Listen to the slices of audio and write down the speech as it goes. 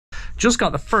just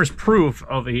got the first proof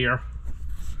over here.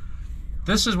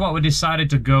 This is what we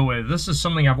decided to go with. This is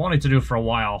something I've wanted to do for a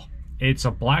while. It's a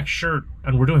black shirt,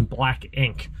 and we're doing black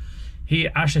ink. He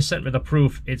actually sent me the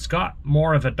proof. It's got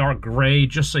more of a dark gray,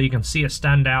 just so you can see it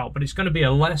stand out, but it's going to be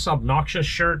a less obnoxious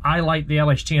shirt. I like the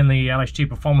LHT and the LHT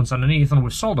Performance underneath, and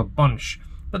we've sold a bunch.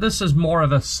 But this is more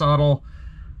of a subtle,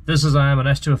 this is, I am an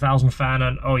S2000 fan,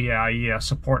 and oh yeah, I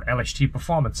support LHT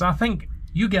Performance. I think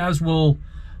you guys will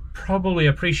probably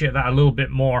appreciate that a little bit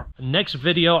more. Next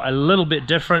video, a little bit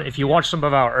different. If you watch some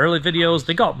of our early videos,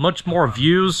 they got much more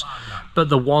views, but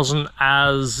there wasn't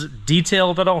as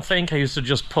detailed, I don't think. I used to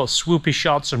just put swoopy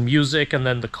shots and music, and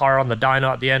then the car on the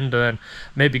dyno at the end, and then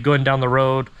maybe going down the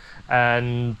road,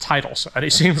 and titles. And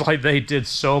it seems like they did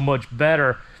so much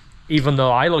better. Even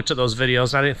though I looked at those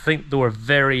videos, I didn't think they were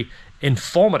very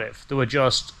informative. They were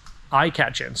just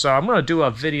eye-catching. So I'm going to do a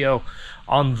video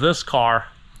on this car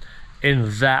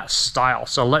in that style.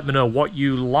 So let me know what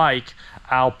you like.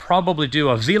 I'll probably do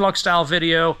a vlog style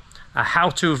video, a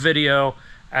how-to video,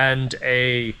 and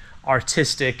a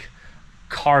artistic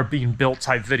car being built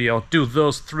type video. Do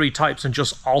those three types and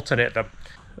just alternate them.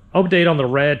 Update on the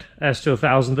red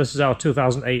S2000. This is our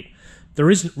 2008.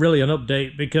 There isn't really an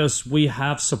update because we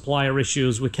have supplier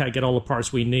issues. We can't get all the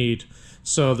parts we need.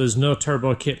 So there's no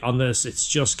turbo kit on this. It's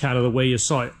just kind of the way you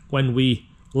saw it when we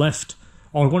left,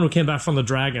 or when we came back from the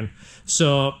Dragon.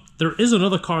 So there is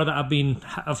another car that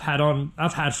I've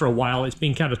had for a while. It's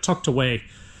been kind of tucked away.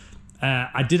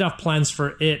 I did have plans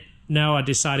for it. Now I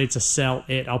decided to sell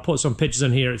it. I'll put some pictures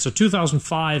in here. It's a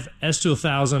 2005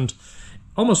 S2000.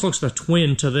 Almost looks like a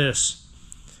twin to this.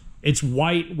 It's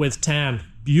white with tan.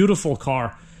 Beautiful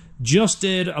car. Just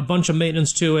did a bunch of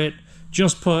maintenance to it.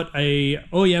 Just put a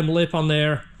OEM lip on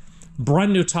there.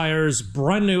 Brand new tires.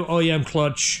 Brand new OEM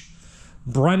clutch.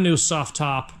 Brand new soft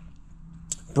top.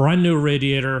 Brand new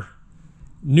radiator.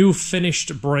 New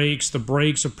finished brakes. The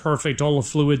brakes are perfect. All the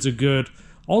fluids are good.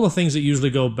 All the things that usually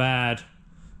go bad,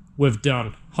 we've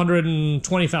done.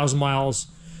 120,000 miles.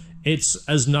 It's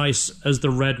as nice as the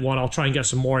red one. I'll try and get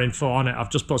some more info on it. I've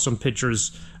just put some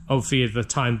pictures of for the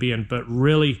time being, but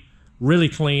really, really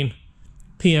clean.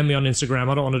 PM me on Instagram.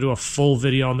 I don't want to do a full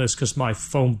video on this because my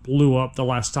phone blew up the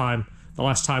last time. The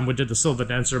last time we did the Silver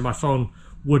Dancer, my phone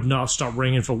would not stop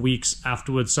ringing for weeks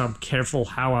afterwards, so I'm careful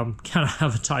how I'm kind of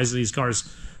advertising these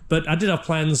cars. But I did have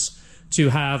plans to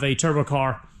have a turbo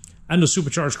car and a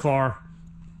supercharged car,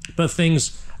 but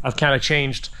things have kind of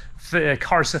changed. The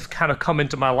cars have kind of come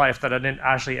into my life that I didn't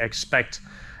actually expect.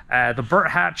 The Burt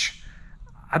Hatch,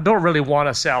 I don't really want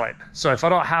to sell it. So if I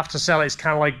don't have to sell it, it's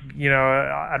kind of like, you know,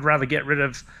 I'd rather get rid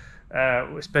of,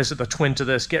 it's basically the twin to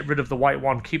this, get rid of the white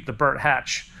one, keep the Burt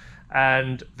Hatch.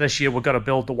 And this year we're going to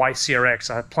build the white CRX.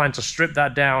 I plan to strip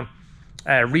that down,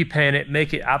 repaint it,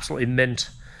 make it absolutely mint,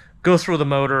 go through the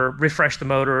motor, refresh the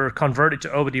motor, convert it to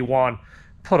OBD1,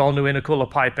 put all new intercooler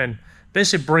pipe in,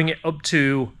 basically bring it up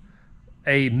to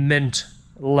a mint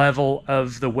level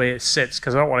of the way it sits,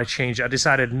 because I don't want to change it. I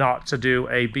decided not to do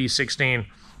a B16.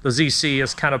 The ZC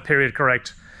is kind of period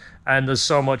correct, and there's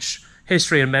so much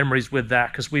history and memories with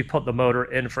that because we put the motor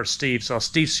in for Steve. So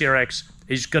Steve's CRX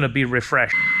is going to be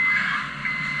refreshed.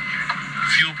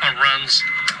 Fuel pump runs.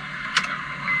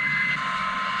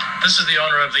 This is the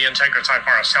owner of the Integra Type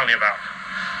R I was telling you about.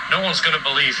 No one's going to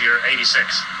believe you're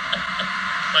 86.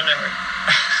 My memory.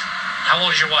 How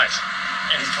old is your wife?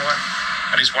 84.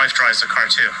 And his wife drives the car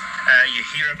too. You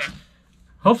hear about...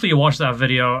 Hopefully you watched that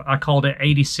video. I called it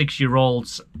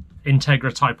 86-year-old's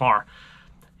Integra Type R.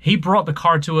 He brought the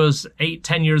car to us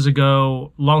 8-10 years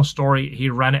ago. Long story, he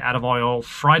ran it out of oil,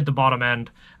 fried the bottom end.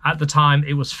 At the time,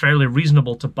 it was fairly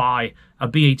reasonable to buy a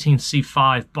B18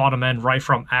 C5 bottom end right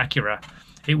from Acura.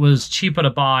 It was cheaper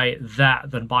to buy that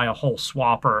than buy a whole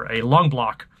swap or a long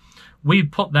block. We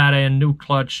put that in, new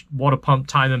clutch, water pump,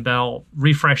 timing belt,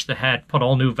 refreshed the head, put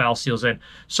all new valve seals in.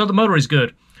 So the motor is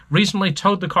good. Recently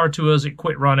towed the car to us, it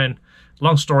quit running.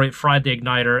 Long story, it fried the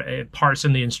igniter. Parts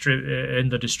in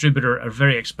the distributor are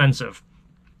very expensive.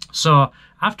 So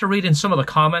after reading some of the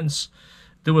comments,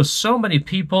 there were so many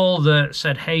people that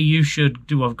said, hey, you should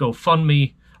do a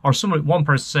GoFundMe. Or one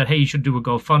person said, hey, you should do a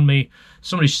GoFundMe.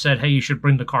 Somebody said, hey, you should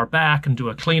bring the car back and do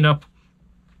a cleanup.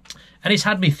 And it's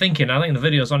had me thinking. I think the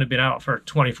video's only been out for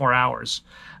 24 hours.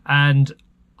 And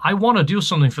I want to do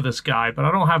something for this guy, but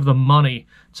I don't have the money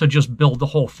to just build the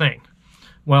whole thing.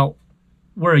 Well,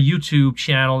 we're a YouTube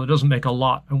channel that doesn't make a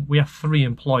lot, and we have 3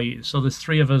 employees. So there's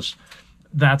 3 of us.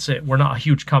 That's it. We're not a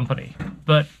huge company.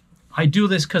 But I do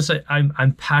this because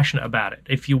I'm passionate about it.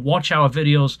 If you watch our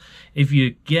videos, if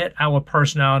you get our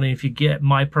personality, if you get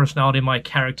my personality, my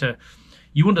character,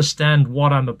 you understand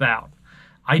what I'm about.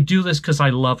 I do this because I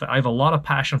love it. I have a lot of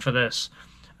passion for this.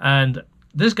 And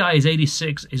this guy is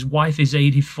 86, his wife is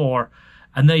 84,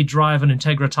 and they drive an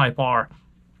Integra Type R,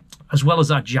 as well as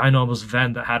that ginormous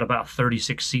van that had about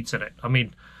 36 seats in it. I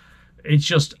mean, it's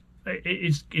just,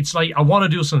 it's like, I want to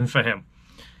do something for him.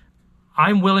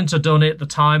 I'm willing to donate the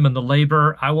time and the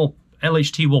labor.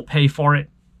 LHT will pay for it.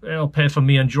 It'll pay for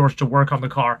me and George to work on the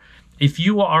car. If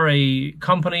you are a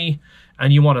company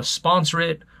and you want to sponsor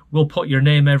it, we'll put your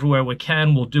name everywhere we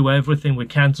can. We'll do everything we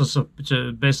can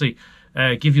to basically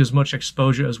give you as much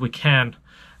exposure as we can.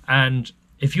 And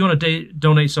if you want to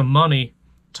donate some money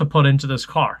to put into this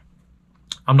car,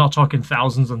 I'm not talking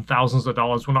thousands and thousands of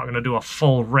dollars. We're not going to do a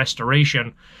full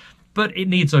restoration, but it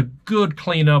needs a good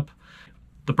cleanup.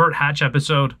 The Burt Hatch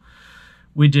episode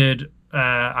we did,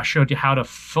 I showed you how to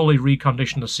fully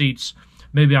recondition the seats.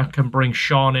 Maybe I can bring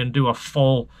Sean in, do a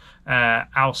full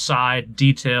outside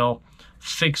detail,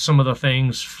 fix some of the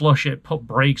things, flush it, put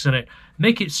brakes in it,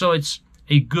 make it so it's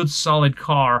a good solid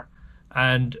car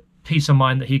and peace of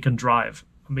mind that he can drive.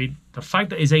 I mean, the fact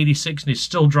that he's 86 and he's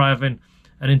still driving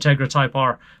an Integra Type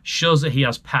R shows that he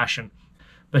has passion.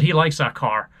 But he likes that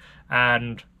car,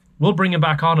 and we'll bring him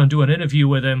back on and do an interview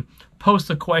with him, post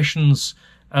the questions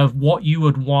of what you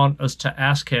would want us to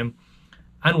ask him,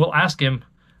 and we'll ask him,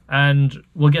 and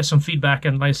we'll get some feedback,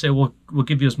 and like I say, we'll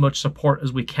give you as much support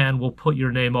as we can. We'll put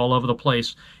your name all over the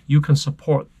place. You can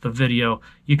support the video.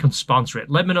 You can sponsor it.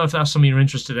 Let me know if that's something you're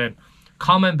interested in.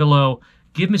 Comment below.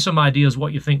 Give me some ideas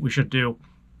what you think we should do.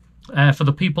 For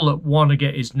the people that want to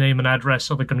get his name and address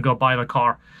so they can go buy the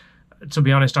car, to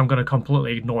be honest, I'm going to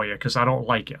completely ignore you because I don't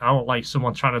like it. I don't like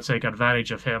someone trying to take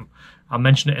advantage of him. I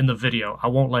mentioned it in the video. I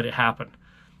won't let it happen.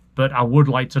 But I would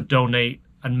like to donate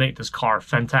and make this car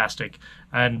fantastic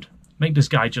and make this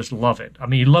guy just love it. I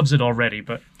mean, he loves it already,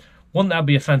 but wouldn't that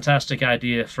be a fantastic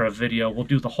idea for a video? We'll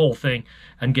do the whole thing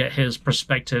and get his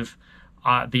perspective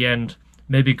at the end.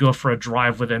 Maybe go for a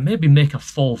drive with him. Maybe make a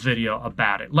full video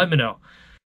about it. Let me know.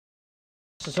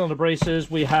 Cylinder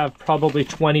braces, we have probably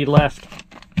 20 left.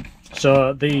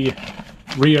 So the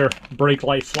rear brake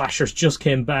light flashers just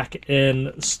came back in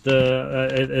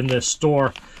the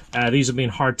store. These have been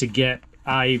hard to get.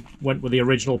 I went with the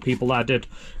original people that did.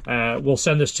 We'll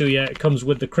send this to you. It comes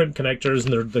with the crimp connectors,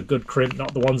 and they're the good crimp,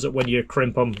 not the ones that when you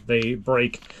crimp them, they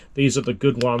break. These are the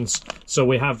good ones. So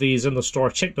we have these in the store.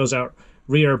 Check those out.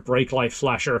 Rear brake light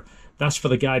flasher. That's for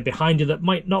the guy behind you that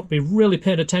might not be really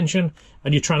paying attention,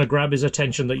 and you're trying to grab his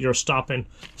attention that you're stopping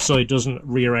so he doesn't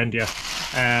rear end you.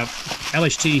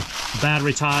 LHT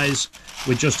battery ties.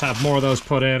 We just have more of those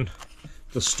put in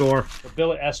the store. The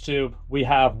billet S-tube, we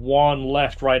have one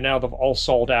left right now. They've all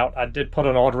sold out. I did put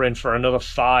an order in for another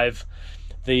 5.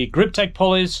 The Grip Tech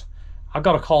pulleys, I've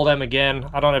got to call them again.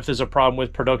 I don't know if there's a problem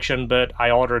with production, but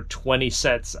I ordered 20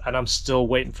 sets and I'm still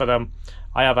waiting for them.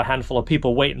 I have a handful of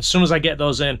people waiting. As soon as I get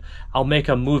those in, I'll make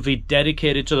a movie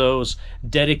dedicated to those,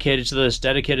 dedicated to this,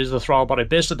 dedicated to the throttle body,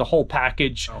 basically the whole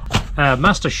package.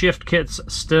 Master Shift kits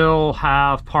still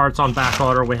have parts on back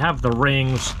order. We have the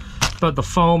rings, but the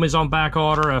foam is on back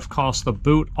order. Of course, the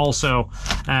boot also.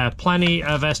 Plenty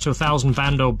of S2000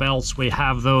 Bando belts. We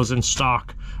have those in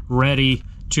stock, ready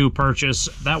to purchase.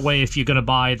 That way, if you're going to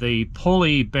buy the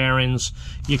pulley bearings,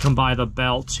 you can buy the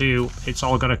belt too. It's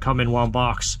all going to come in one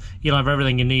box. You'll have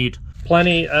everything you need.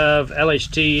 Plenty of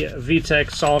LHT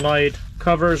VTEC solenoid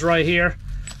covers right here.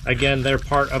 Again, they're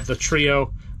part of the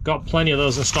trio. Got plenty of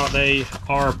those in stock. They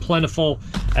are plentiful.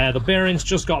 The bearings,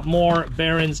 just got more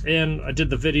bearings in. I did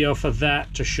the video for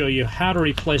that to show you how to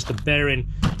replace the bearing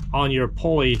on your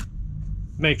pulley.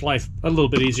 Make life a little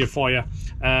bit easier for you.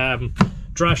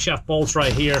 Drive shaft bolts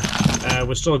right here.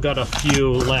 We've still got a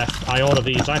few left. I ordered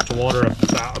these. I have to order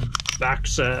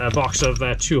a box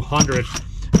of 200.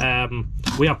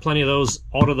 We have plenty of those.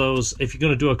 Order those if you're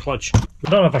going to do a clutch. I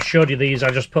don't know if I showed you these.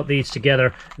 I just put these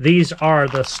together. These are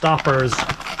the stoppers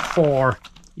for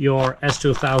your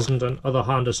S2000 and other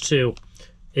Hondas too.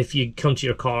 If you come to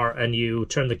your car and you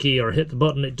turn the key or hit the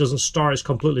button, it doesn't start, it's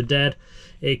completely dead.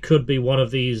 It could be one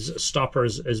of these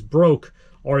stoppers is broke,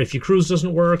 or if your cruise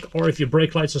doesn't work, or if your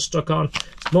brake lights are stuck on,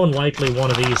 it's more than likely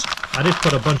one of these. I did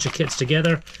put a bunch of kits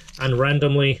together, and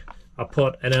randomly I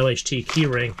put an LHT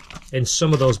keyring in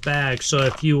some of those bags. So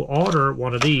if you order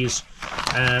one of these,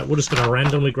 we're just going to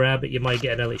randomly grab it. You might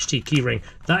get an LHT keyring.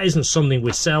 That isn't something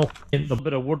we sell. In a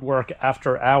bit of woodwork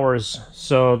after hours.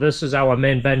 So this is our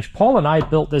main bench. Paul and I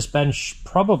built this bench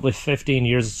probably 15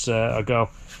 years ago.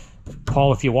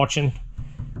 Paul, if you're watching,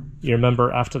 you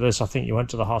remember after this, I think you went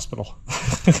to the hospital.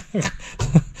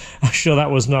 I'm sure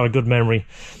that was not a good memory.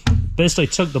 Basically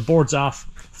took the boards off,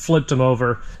 flipped them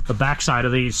over. The backside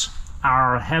of these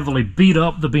are heavily beat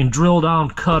up. They're being drilled on,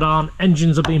 cut on,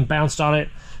 engines are being bounced on it.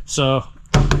 So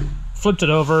flipped it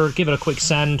over, give it a quick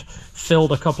sand,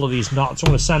 filled a couple of these knots. I'm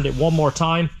going to sand it one more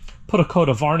time, put a coat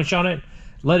of varnish on it,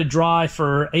 let it dry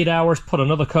for 8 hours, put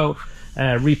another coat,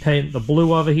 repaint the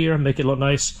blue over here, make it look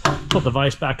nice, put the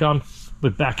vise back on. We're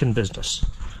back in business.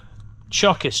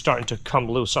 Chuck is starting to come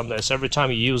loose on this. Every time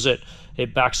you use it,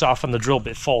 it backs off and the drill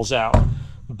bit falls out.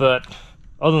 But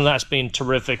other than that, it's been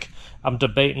terrific. I'm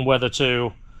debating whether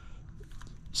to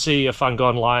see if I can go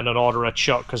online and order a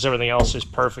chuck, because everything else is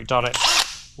perfect on it.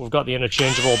 We've got the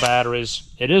interchangeable batteries.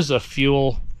 It is a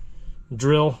fuel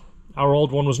drill. Our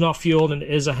old one was not fueled, and it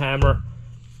is a hammer.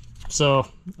 So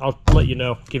I'll let you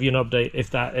know, give you an update if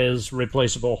that is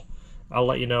replaceable. I'll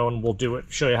let you know and we'll do it,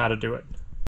 show you how to do it.